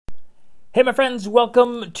Hey, my friends,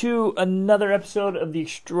 welcome to another episode of the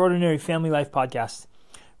Extraordinary Family Life Podcast.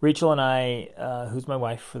 Rachel and I, who's my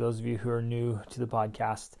wife, for those of you who are new to the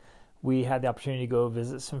podcast, we had the opportunity to go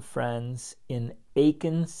visit some friends in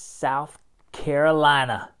Aiken, South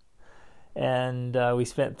Carolina. And we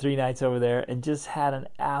spent 3 nights over there and just had an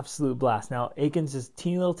absolute blast. Now, Aiken's this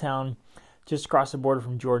teeny little town just across the border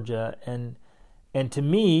from Georgia, and to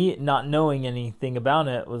me, not knowing anything about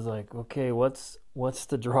it, was like, okay, what's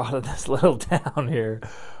the draw to this little town here?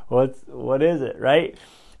 What is it, right?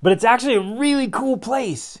 But it's actually a really cool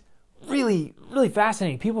place, really, really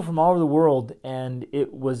fascinating. People from all over the world, and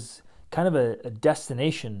it was kind of a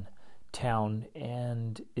destination town.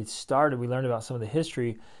 And we learned about some of the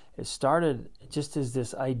history. It started just as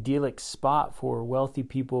this idyllic spot for wealthy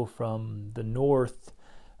people from the northeast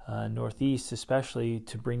especially,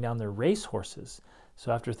 to bring down their race horses.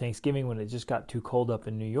 So after Thanksgiving, when it just got too cold up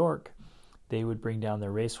in New York, they would bring down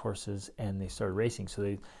their race horses and they started racing.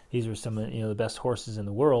 So these were some of the best horses in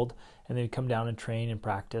the world, and they would come down and train and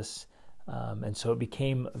practice. And so it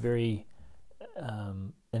became a very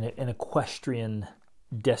an equestrian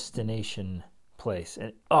destination place.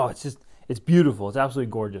 And it's beautiful. It's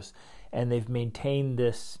absolutely gorgeous. And they've maintained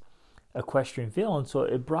this equestrian feel, and so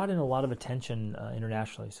it brought in a lot of attention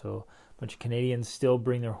internationally. So a bunch of Canadians still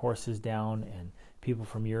bring their horses down, and people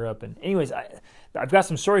from Europe. And anyways, I've got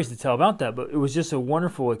some stories to tell about that, but it was just a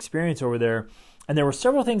wonderful experience over there. And there were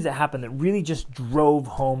several things that happened that really just drove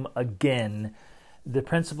home again the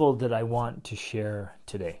principle that I want to share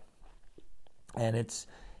today. And it's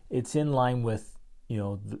in line with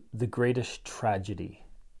the greatest tragedy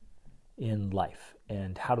in life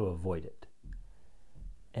and how to avoid it.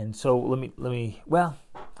 And so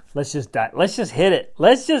let's just hit it.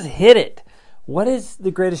 Let's just hit it. What is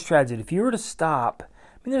the greatest tragedy? If you were to stop,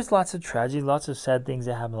 there's lots of tragedy, lots of sad things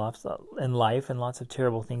that happen in life, and lots of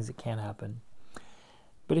terrible things that can happen.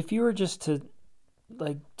 But if you were just to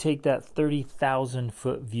take that 30,000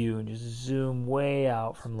 foot view and just zoom way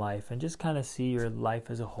out from life and just kind of see your life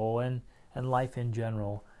as a whole and life in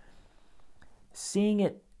general, seeing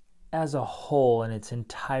it as a whole in its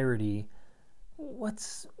entirety,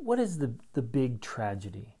 what is the big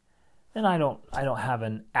tragedy? And I don't have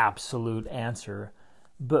an absolute answer,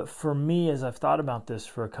 but for me, as I've thought about this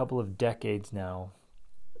for a couple of decades now,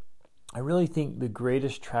 I really think the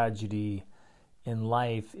greatest tragedy in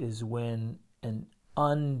life is when an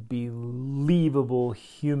unbelievable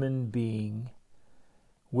human being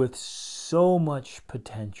with so much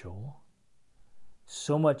potential,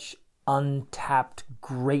 so much untapped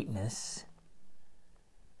greatness,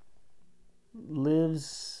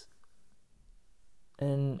 lives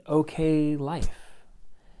an okay life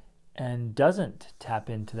and doesn't tap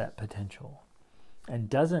into that potential and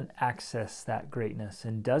doesn't access that greatness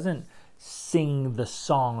and doesn't sing the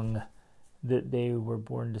song that they were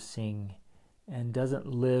born to sing and doesn't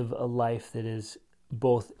live a life that is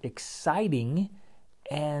both exciting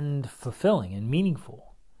and fulfilling and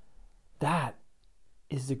meaningful. That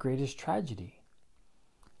is the greatest tragedy.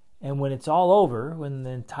 And when it's all over, when the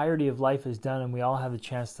entirety of life is done and we all have a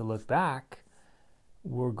chance to look back,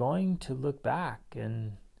 we're going to look back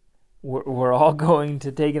and we're all going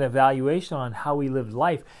to take an evaluation on how we lived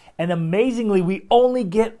life. And amazingly, we only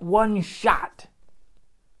get one shot.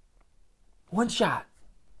 One shot.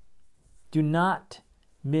 Do not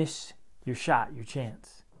miss your shot, your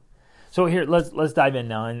chance. So here, let's dive in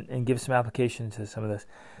now and give some application to some of this.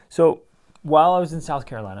 So while I was in South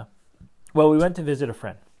Carolina, we went to visit a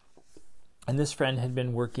friend. And this friend had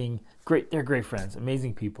been working, they're great friends,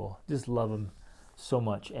 amazing people, just love them so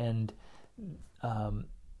much. And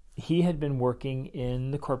he had been working in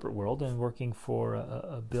the corporate world and working for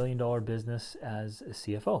a $1 billion business as a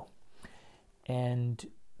CFO. And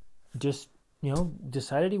just,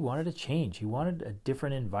 decided he wanted to change. He wanted a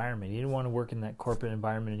different environment. He didn't want to work in that corporate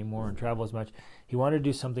environment anymore and travel as much. He wanted to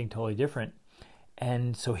do something totally different.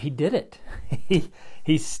 And so he did it.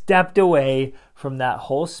 He stepped away from that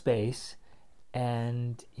whole space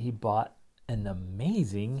and he bought an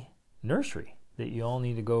amazing nursery that you all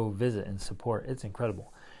need to go visit and support. It's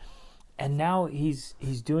incredible. And now he's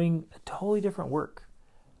doing a totally different work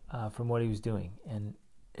from what he was doing. And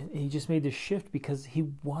he just made this shift because he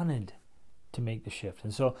wanted to make the shift.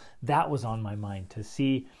 And so that was on my mind, to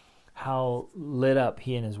see how lit up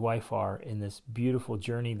he and his wife are in this beautiful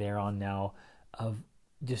journey they're on now of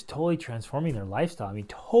just totally transforming their lifestyle.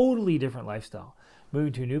 Totally different lifestyle.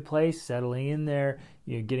 Moving to a new place, settling in there,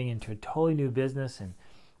 getting into a totally new business and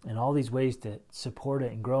all these ways to support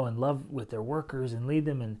it and grow and love with their workers and lead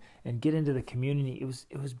them and get into the community.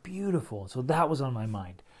 It was beautiful. So that was on my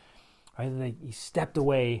mind. Right? He stepped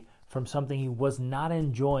away from something he was not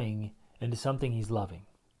enjoying into something he's loving.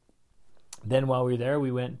 Then while we were there,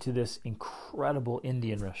 we went to this incredible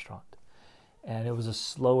Indian restaurant. And it was a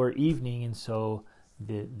slower evening, and so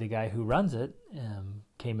the guy who runs it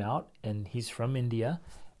came out, and he's from India,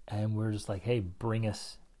 and we're just like, hey, bring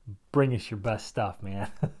us your best stuff, man.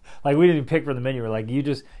 Like, we didn't even pick from the menu. We're like, you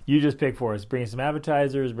just pick for us. Bring us some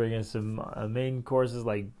appetizers, bring us some main courses,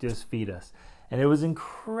 like, just feed us. And it was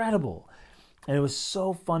incredible. And it was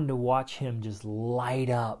so fun to watch him just light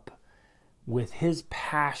up with his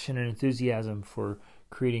passion and enthusiasm for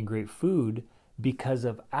creating great food because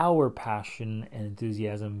of our passion and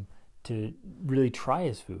enthusiasm to really try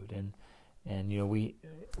his food. And you know,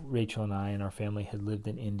 Rachel and I and our family had lived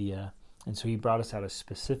in India, and so he brought us out a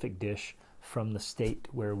specific dish from the state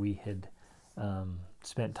where we had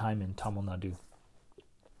spent time in Tamil Nadu.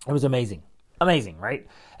 It was amazing, right?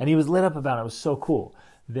 And he was lit up about it. It was so cool.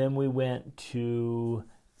 Then we went to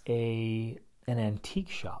an antique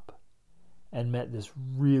shop and met this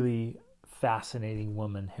really fascinating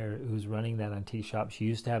woman here who's running that antique shop. She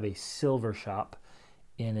used to have a silver shop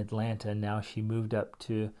in Atlanta, and now she moved up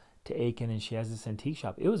to Aiken, and she has this antique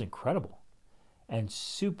shop. It was incredible and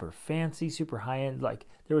super fancy, super high-end. Like,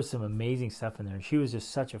 there was some amazing stuff in there. And she was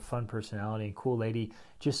just such a fun personality and cool lady,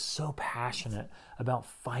 just so passionate about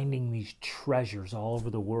finding these treasures all over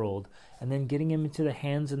the world and then getting them into the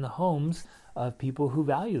hands and the homes of people who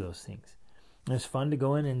value those things. And it was fun to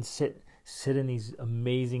go in and sit in these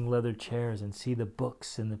amazing leather chairs and see the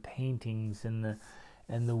books and the paintings and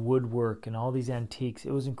the woodwork and all these antiques.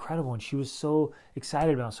 It was incredible, and she was so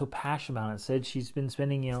excited about it, so passionate about it. Said she's been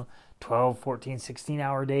spending 12, 14,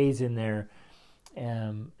 16-hour days in there,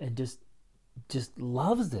 and just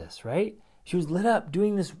loves this, right? She was lit up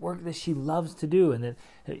doing this work that she loves to do, and that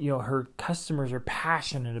her customers are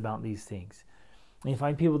passionate about these things. And you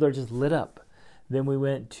find people that are just lit up. Then we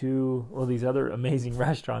went to these other amazing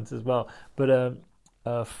restaurants as well, but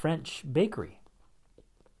a French bakery.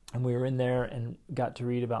 And we were in there and got to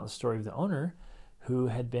read about the story of the owner, who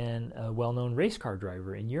had been a well-known race car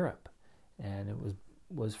driver in Europe. And it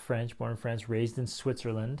was French, born in France, raised in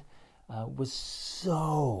Switzerland, was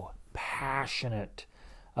so passionate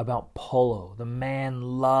about polo. The man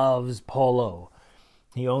loves polo.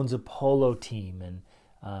 He owns a polo team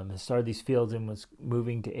and has started these fields and was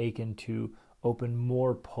moving to Aiken to open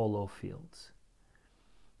more polo fields.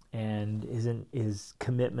 And his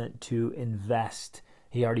commitment to invest.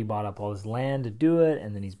 He already bought up all his land to do it,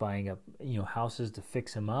 and then he's buying up houses to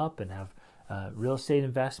fix them up and have real estate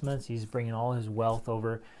investments. He's bringing all his wealth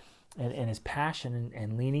over and his passion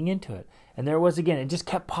and leaning into it. And there was, again, it just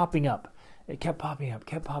kept popping up. It kept popping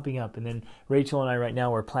up. And then Rachel and I right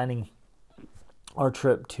now, we're planning our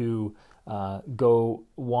trip to go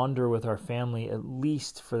wander with our family at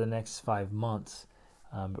least for the next 5 months,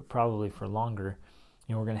 but probably for longer.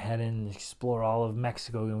 We're going to head in and explore all of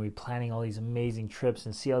Mexico. We're going to be planning all these amazing trips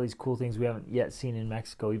and see all these cool things we haven't yet seen in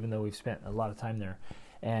Mexico, even though we've spent a lot of time there.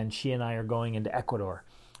 And she and I are going into Ecuador.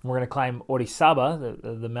 And we're going to climb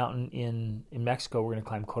Orizaba, the mountain in Mexico. We're going to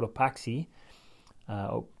climb Cotopaxi,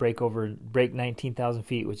 break 19,000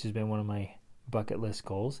 feet, which has been one of my bucket list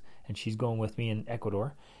goals. And she's going with me in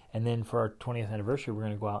Ecuador. And then for our 20th anniversary, we're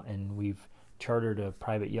going to go out, and we've chartered a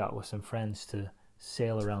private yacht with some friends to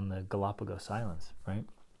sail around the Galapagos Islands, right?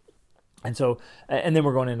 And so, and then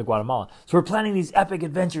we're going into Guatemala. So we're planning these epic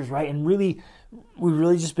adventures, right? And we've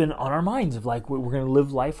really just been on our minds of like, we're going to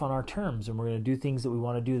live life on our terms, and we're going to do things that we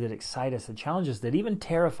want to do that excite us, that challenge us, that even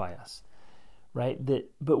terrify us, right?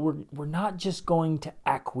 But we're not just going to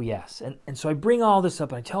acquiesce. And so I bring all this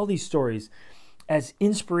up, and I tell these stories as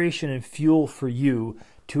inspiration and fuel for you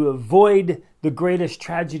to avoid the greatest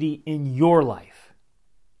tragedy in your life.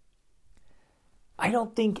 I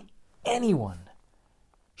don't think anyone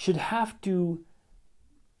should have to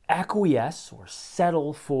acquiesce or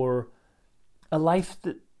settle for a life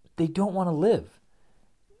that they don't want to live.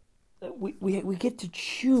 We get to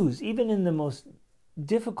choose. Even in the most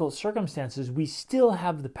difficult circumstances, we still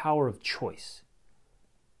have the power of choice.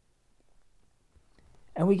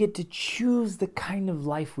 And we get to choose the kind of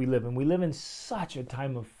life we live in. We live in such a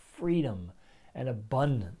time of freedom and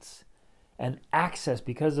abundance and access,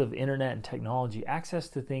 because of internet and technology, access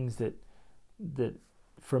to things that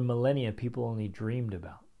for millennia people only dreamed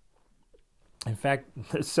about. In fact,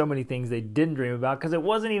 there's so many things they didn't dream about because it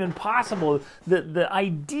wasn't even possible. The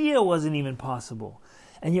idea wasn't even possible.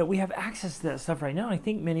 And yet we have access to that stuff right now. And I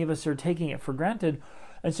think many of us are taking it for granted.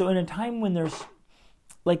 And so in a time when there's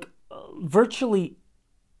like virtually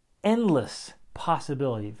endless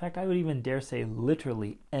possibility, in fact, I would even dare say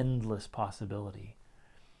literally endless possibility,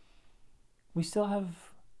 we still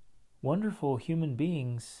have wonderful human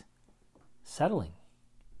beings settling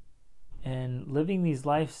and living these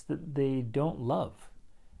lives that they don't love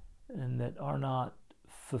and that are not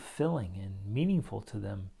fulfilling and meaningful to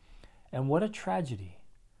them. And what a tragedy.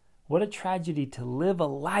 What a tragedy to live a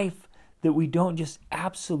life that we don't just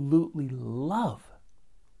absolutely love.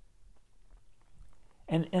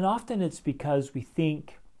 And often it's because we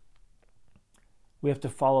think we have to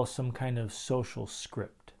follow some kind of social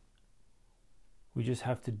script. We just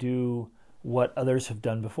have to do what others have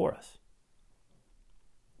done before us.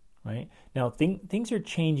 Right? Now, things are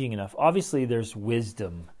changing enough. Obviously, there's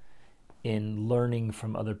wisdom in learning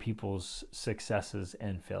from other people's successes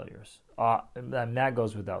and failures. And that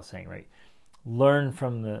goes without saying, right? Learn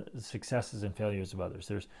from the successes and failures of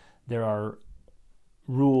others. There are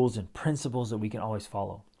rules and principles that we can always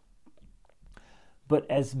follow. But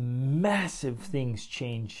as massive things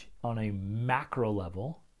change on a macro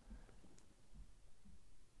level,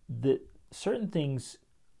 that certain things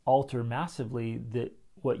alter massively, that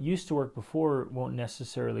what used to work before won't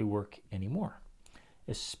necessarily work anymore.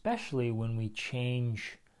 Especially when we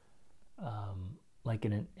change, like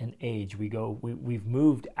in an age, we've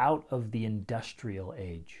moved out of the industrial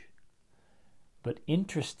age. But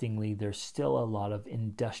interestingly, there's still a lot of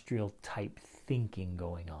industrial type thinking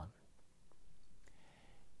going on.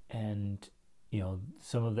 And,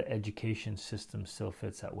 some of the education system still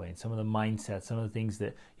fits that way. And some of the mindsets, some of the things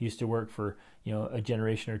that used to work for, a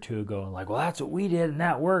generation or two ago, and like, well, that's what we did and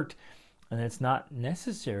that worked. And it's not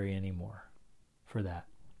necessary anymore for that.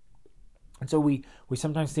 And so we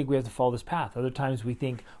sometimes think we have to follow this path. Other times we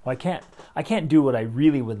think, well, I can't do what I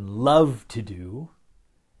really would love to do,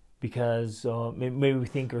 because maybe we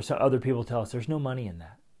think, or some other people tell us, there's no money in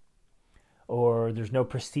that, or there's no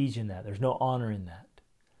prestige in that, there's no honor in that.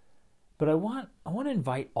 But I want to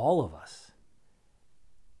invite all of us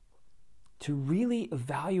to really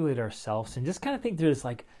evaluate ourselves and just kind of think through this,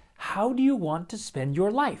 like, how do you want to spend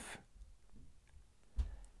your life?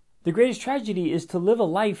 The greatest tragedy is to live a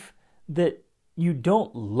life that you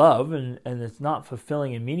don't love and it's not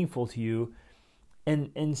fulfilling and meaningful to you,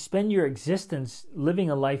 and spend your existence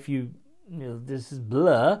living a life this is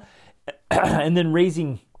blah, and then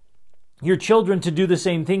raising your children to do the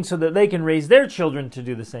same thing so that they can raise their children to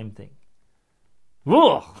do the same thing.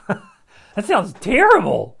 Ugh, that sounds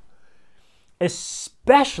terrible.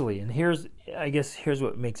 Especially, and here's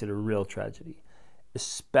what makes it a real tragedy,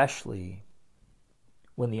 especially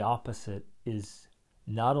when the opposite is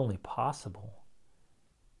not only possible,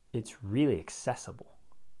 it's really accessible.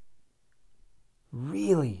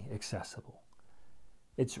 Really accessible.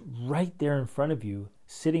 It's right there in front of you,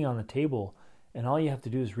 sitting on the table, and all you have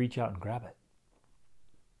to do is reach out and grab it.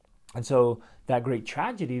 And so that great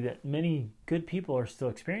tragedy that many good people are still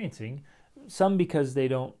experiencing, some because they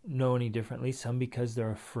don't know any differently, some because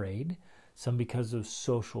they're afraid, some because of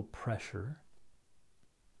social pressure,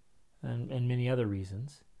 and many other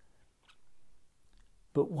reasons.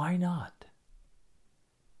 But why not?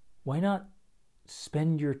 Why not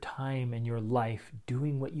spend your time and your life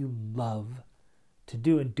doing what you love to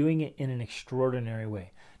do, and doing it in an extraordinary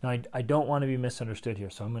way? Now, I don't want to be misunderstood here,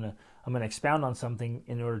 so I'm gonna expound on something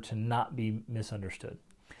in order to not be misunderstood.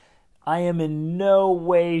 I am in no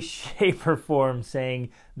way, shape, or form saying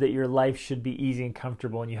that your life should be easy and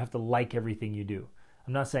comfortable and you have to like everything you do.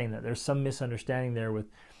 I'm not saying that. There's some misunderstanding there,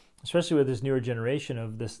 especially with this newer generation,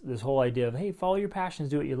 of this whole idea of, hey, follow your passions,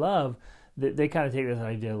 do what you love. They kind of take this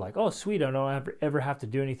idea like, oh, sweet, I don't ever have to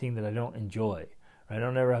do anything that I don't enjoy. Right? I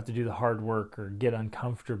don't ever have to do the hard work or get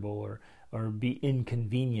uncomfortable or be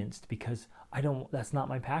inconvenienced because that's not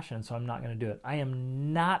my passion, so I'm not going to do it. I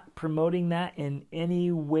am not promoting that in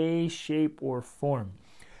any way, shape, or form.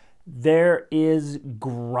 There is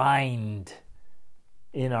grind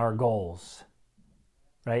in our goals,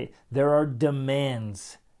 right? There are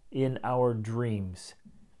demands in our dreams,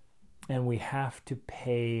 and we have to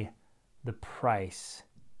pay the price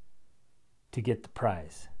to get the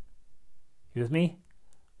prize. You with me?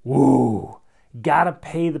 Woo! Gotta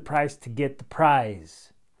pay the price to get the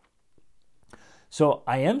prize. So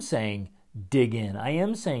I am saying dig in. I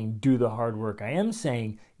am saying do the hard work. I am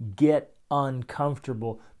saying get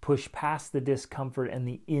uncomfortable, push past the discomfort and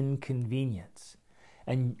the inconvenience.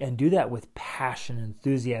 And do that with passion,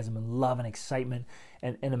 enthusiasm, and love and excitement,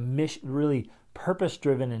 and a mission, really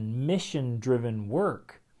purpose-driven and mission-driven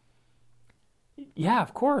work. Yeah,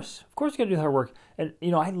 of course you got to do the hard work. And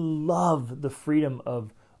I love the freedom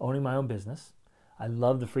of owning my own business. I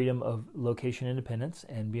love the freedom of location independence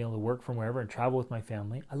and being able to work from wherever and travel with my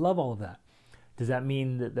family. I love all of that. Does that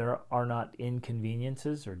mean that there are not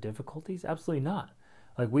inconveniences or difficulties? Absolutely not.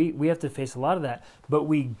 Like we have to face a lot of that, but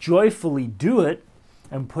we joyfully do it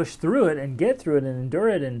and push through it and get through it and endure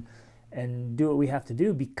it and do what we have to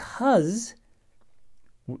do because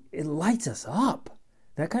it lights us up.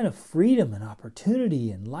 That kind of freedom and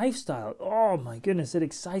opportunity and lifestyle, oh my goodness, it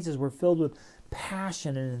excites us. We're filled with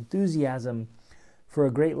passion and enthusiasm for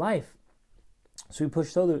a great life. So we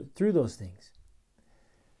push through those things.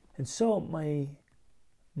 And so my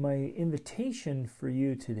invitation for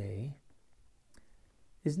you today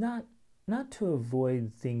is not to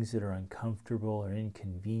avoid things that are uncomfortable or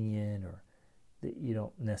inconvenient or that you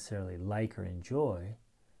don't necessarily like or enjoy,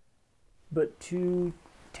 but to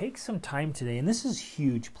take some time today, and this is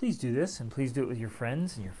huge. Please do this, and please do it with your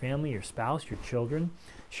friends and your family, your spouse, your children.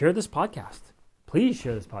 Share this podcast. Please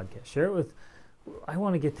share this podcast. Share it with, I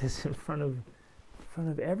want to get this in front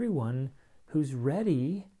of everyone who's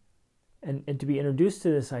ready and to be introduced to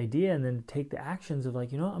this idea and then take the actions of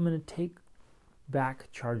like, I'm going to take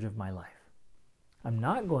back charge of my life. I'm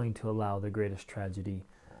not going to allow the greatest tragedy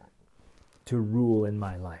to rule in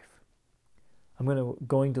my life. I'm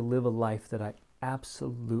going to live a life that I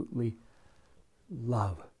absolutely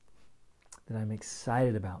love, that I'm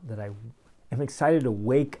excited about, that I am excited to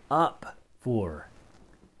wake up for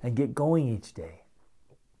and get going each day.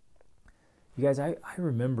 You guys, I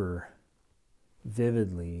remember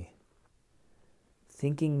vividly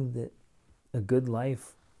thinking that a good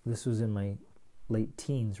life, this was in my late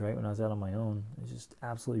teens, right, when I was out on my own, I was just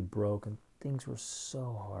absolutely broke and things were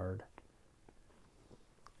so hard.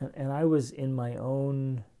 And I was in my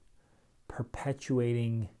own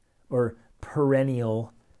perpetuating or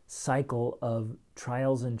perennial cycle of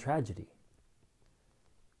trials and tragedy.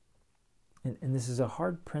 And this is a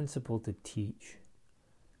hard principle to teach.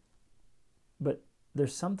 But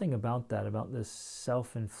there's something about that, about this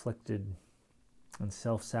self-inflicted and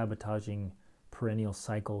self-sabotaging perennial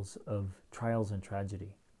cycles of trials and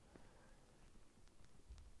tragedy.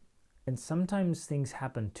 And sometimes things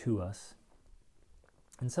happen to us,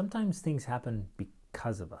 and sometimes things happen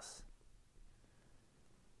because of us,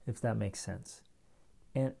 if that makes sense.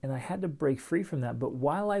 And I had to break free from that, but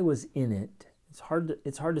while I was in it, it's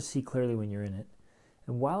hard to see clearly when you're in it.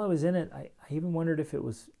 And while I was in it, I even wondered if it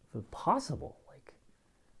was possible. Like,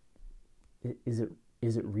 is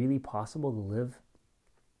it really possible to live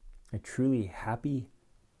a truly happy,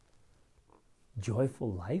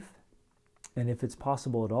 joyful life? And if it's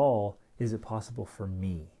possible at all, is it possible for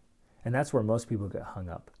me? And that's where most people get hung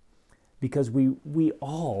up. Because we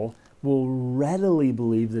all will readily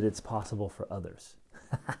believe that it's possible for others.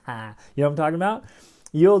 You know what I'm talking about?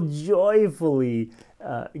 You'll joyfully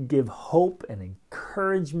give hope and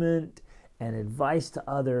encouragement and advice to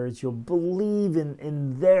others. You'll believe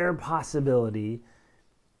in their possibility.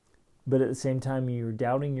 But at the same time, you're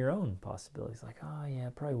doubting your own possibilities. Like, oh yeah,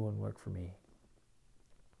 it probably wouldn't work for me.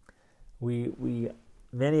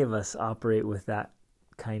 Many of us operate with that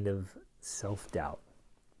kind of self-doubt.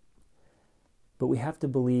 But we have to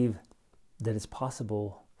believe that it's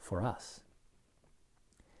possible for us.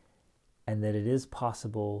 And that it is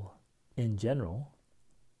possible in general,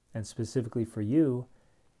 and specifically for you,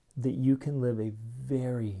 that you can live a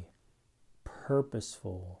very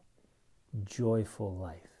purposeful, joyful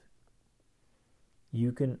life.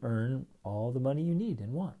 You can earn all the money you need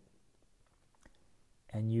and want.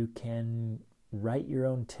 And you can write your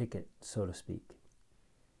own ticket, so to speak,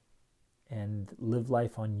 and live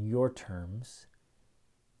life on your terms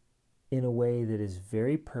in a way that is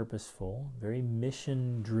very purposeful, very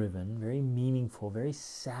mission-driven, very meaningful, very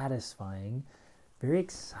satisfying, very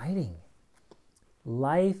exciting.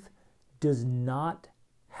 Life does not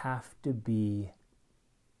have to be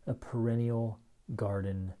a perennial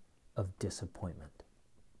garden of disappointment.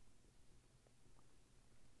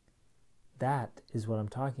 That is what I'm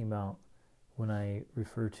talking about when I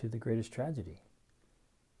refer to the greatest tragedy.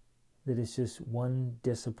 That it's just one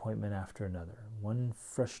disappointment after another, one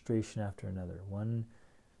frustration after another, one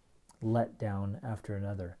letdown after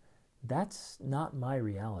another. That's not my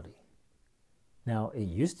reality. Now, it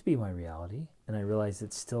used to be my reality, and I realize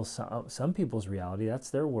it's still some people's reality. That's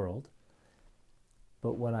their world.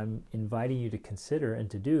 But what I'm inviting you to consider and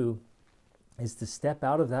to do is to step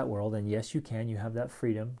out of that world, and yes, you can. You have that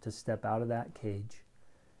freedom to step out of that cage,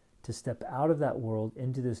 to step out of that world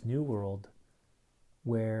into this new world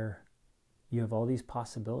where you have all these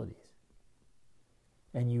possibilities.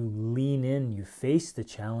 And you lean in, you face the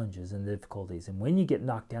challenges and the difficulties, and when you get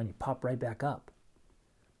knocked down, you pop right back up.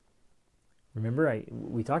 Remember,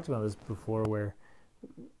 we talked about this before, where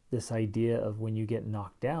this idea of when you get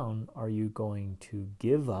knocked down, are you going to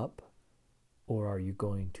give up or are you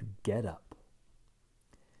going to get up?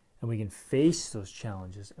 And we can face those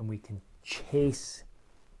challenges and we can chase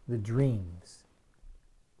the dreams.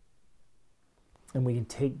 And we can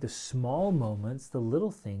take the small moments, the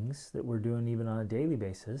little things that we're doing even on a daily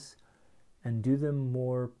basis, and do them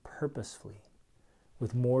more purposefully,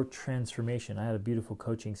 with more transformation. I had a beautiful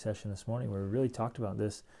coaching session this morning where we really talked about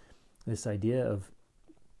this idea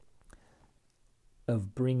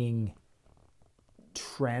of bringing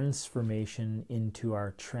transformation into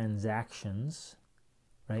our transactions,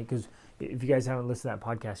 right? Because if you guys haven't listened to that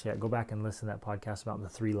podcast yet, go back and listen to that podcast about the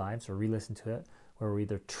 3 lives, or re-listen to it, where we're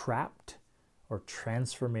either trapped or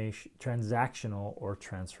transactional or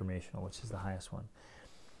transformational, which is the highest one.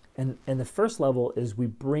 And the first level is we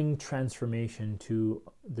bring transformation to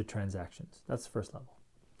the transactions. That's the first level.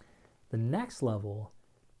 The next level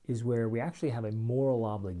is where we actually have a moral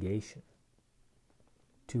obligation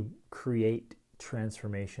to create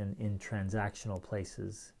transformation in transactional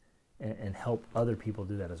places and help other people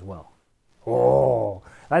do that as well. Oh,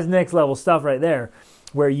 that's next level stuff right there,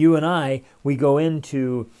 where you and I, we go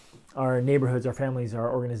into our neighborhoods, our families,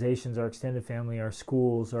 our organizations, our extended family, our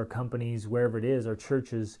schools, our companies, wherever it is, our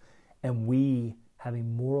churches, and we have a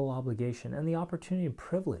moral obligation and the opportunity and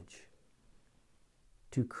privilege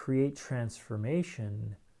to create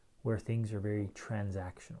transformation where things are very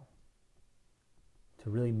transactional, to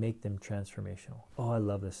really make them transformational. Oh, I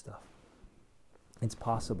love this stuff. It's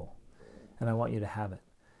possible, and I want you to have it.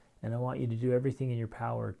 And I want you to do everything in your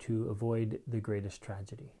power to avoid the greatest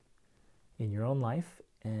tragedy in your own life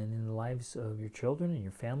and in the lives of your children and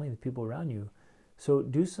your family, the people around you. So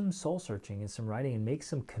do some soul searching and some writing and make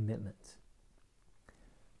some commitments.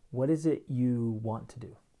 What is it you want to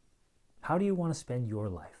do? How do you want to spend your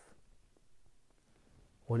life?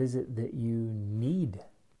 What is it that you need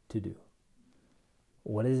to do?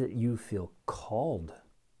 What is it you feel called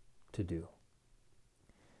to do?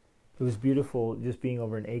 It was beautiful just being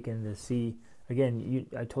over in Aiken to see, again,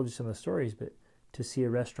 I told you some of the stories, but to see a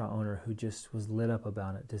restaurant owner who just was lit up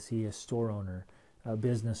about it, to see a store owner, a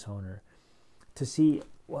business owner, to see,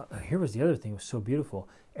 well, here was the other thing, it was so beautiful.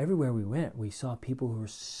 Everywhere we went, we saw people who were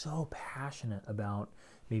so passionate about,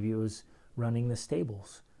 maybe it was running the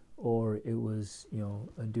stables, or it was,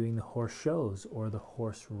 doing the horse shows or the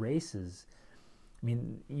horse races. I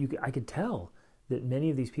mean, I could tell that many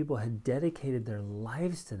of these people had dedicated their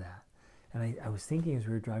lives to that. And I was thinking as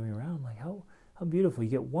we were driving around, like, how beautiful. You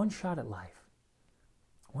get one shot at life.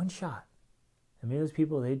 One shot. And many of those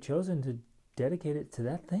people, they'd chosen to dedicate it to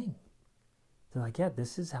that thing. They're like, yeah,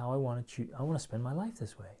 this is how I want to spend my life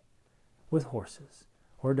this way. With horses,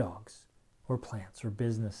 or dogs, or plants, or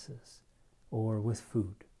businesses, or with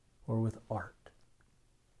food, or with art,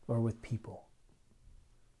 or with people.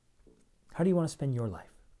 How do you want to spend your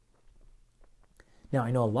life? Now,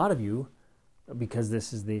 I know a lot of you, because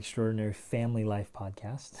this is the Extraordinary Family Life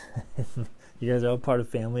podcast, you guys are all part of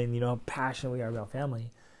family, and you know how passionate we are about family.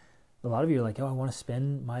 A lot of you are like, oh, I want to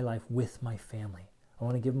spend my life with my family. I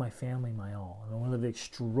want to give my family my all. I want to live an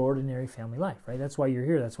extraordinary family life, right? That's why you're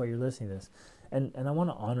here. That's why you're listening to this. And I want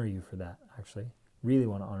to honor you for that, actually. Really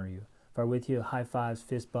want to honor you. If I'm with you, high fives,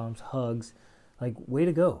 fist bumps, hugs. Like, way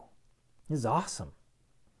to go. This is awesome.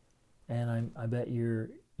 And I bet you're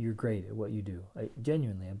great at what you do.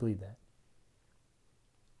 Genuinely, I believe that.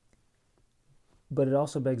 But it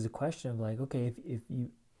also begs the question of, like, okay,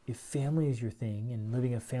 if family is your thing and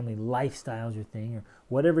living a family lifestyle is your thing, or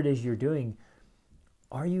whatever it is you're doing,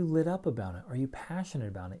 are you lit up about it? Are you passionate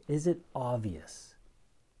about it? Is it obvious?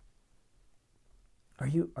 Are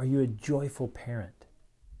you a joyful parent?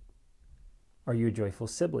 Are you a joyful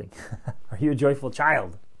sibling? Are you a joyful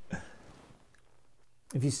child?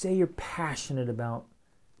 If you say you're passionate about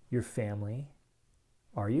your family,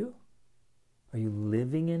 are you? Are you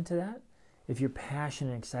living into that? If you're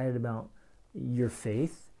passionate and excited about your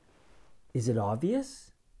faith, is it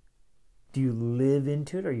obvious? Do you live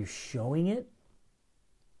into it? Are you showing it?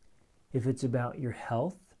 If it's about your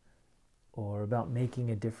health, or about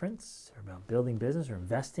making a difference, or about building business, or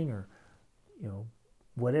investing, or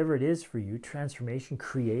whatever it is for you, transformation,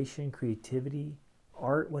 creation, creativity,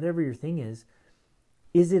 art, whatever your thing is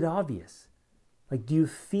it obvious? Like, do you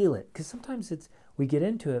feel it? Because sometimes we get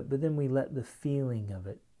into it, but then we let the feeling of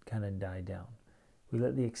it kind of die down. We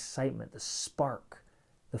let the excitement, the spark,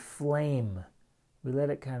 the flame, we let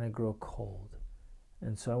it kind of grow cold.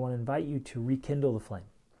 And so I want to invite you to rekindle the flame.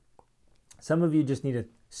 Some of you just need to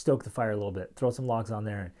stoke the fire a little bit, throw some logs on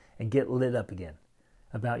there and get lit up again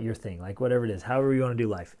about your thing, like whatever it is, however you want to do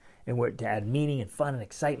life. And to add meaning and fun and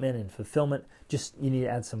excitement and fulfillment, you need to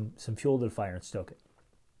add some fuel to the fire and stoke it.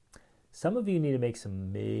 Some of you need to make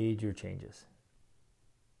some major changes.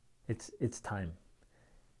 It's time.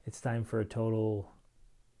 It's time for a total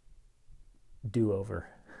do-over,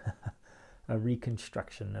 a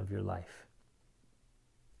reconstruction of your life.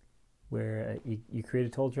 where you create a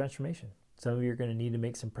total transformation. Some of you are going to need to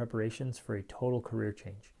make some preparations for a total career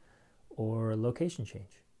change, or a location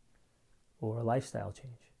change, or a lifestyle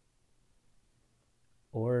change,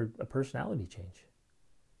 or a personality change,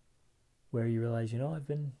 where you realize, I've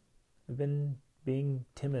been being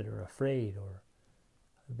timid or afraid, or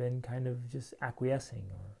I've been kind of just acquiescing,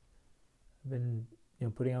 or I've been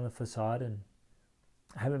putting on the facade, and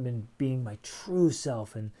I haven't been being my true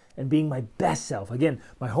self and being my best self. Again,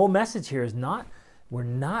 my whole message here is we're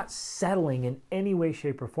not settling in any way,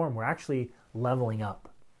 shape, or form. We're actually leveling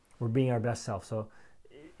up. We're being our best self. So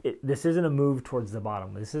this isn't a move towards the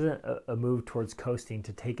bottom. This isn't a move towards coasting,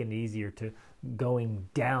 to take it easy, or to going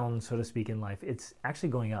down, so to speak, in life. It's actually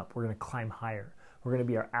going up. We're going to climb higher. We're going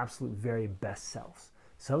to be our absolute very best selves.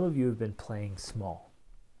 Some of you have been playing small,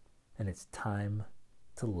 and it's time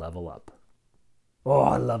to level up. Oh,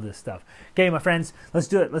 I love this stuff. Okay, my friends, let's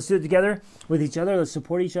do it. Let's do it together with each other. Let's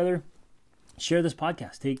support each other. Share this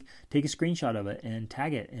podcast. Take a screenshot of it and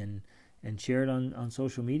tag it and share it on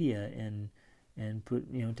social media and put,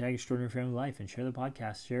 tag Extraordinary Family Life and share the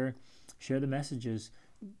podcast. Share the messages.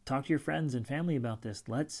 Talk to your friends and family about this.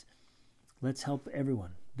 Let's help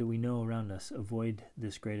everyone that we know around us avoid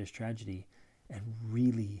this greatest tragedy and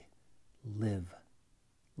really live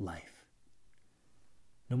life.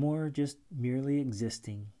 No more just merely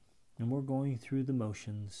existing. No more going through the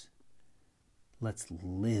motions. Let's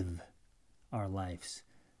live our lives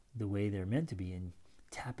the way they're meant to be and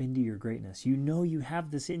tap into your greatness. You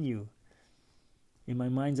have this in you. In my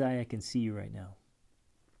mind's eye, I can see you right now.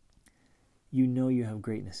 You have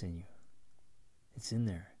greatness in you. It's in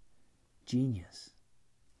there. Genius.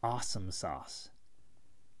 Awesome sauce.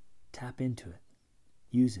 Tap into it.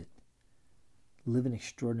 Use it. Live an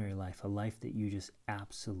extraordinary life, a life that you just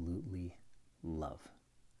absolutely love.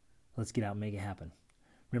 Let's get out and make it happen.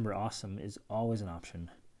 Remember, awesome is always an option.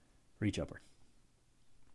 Reach upward.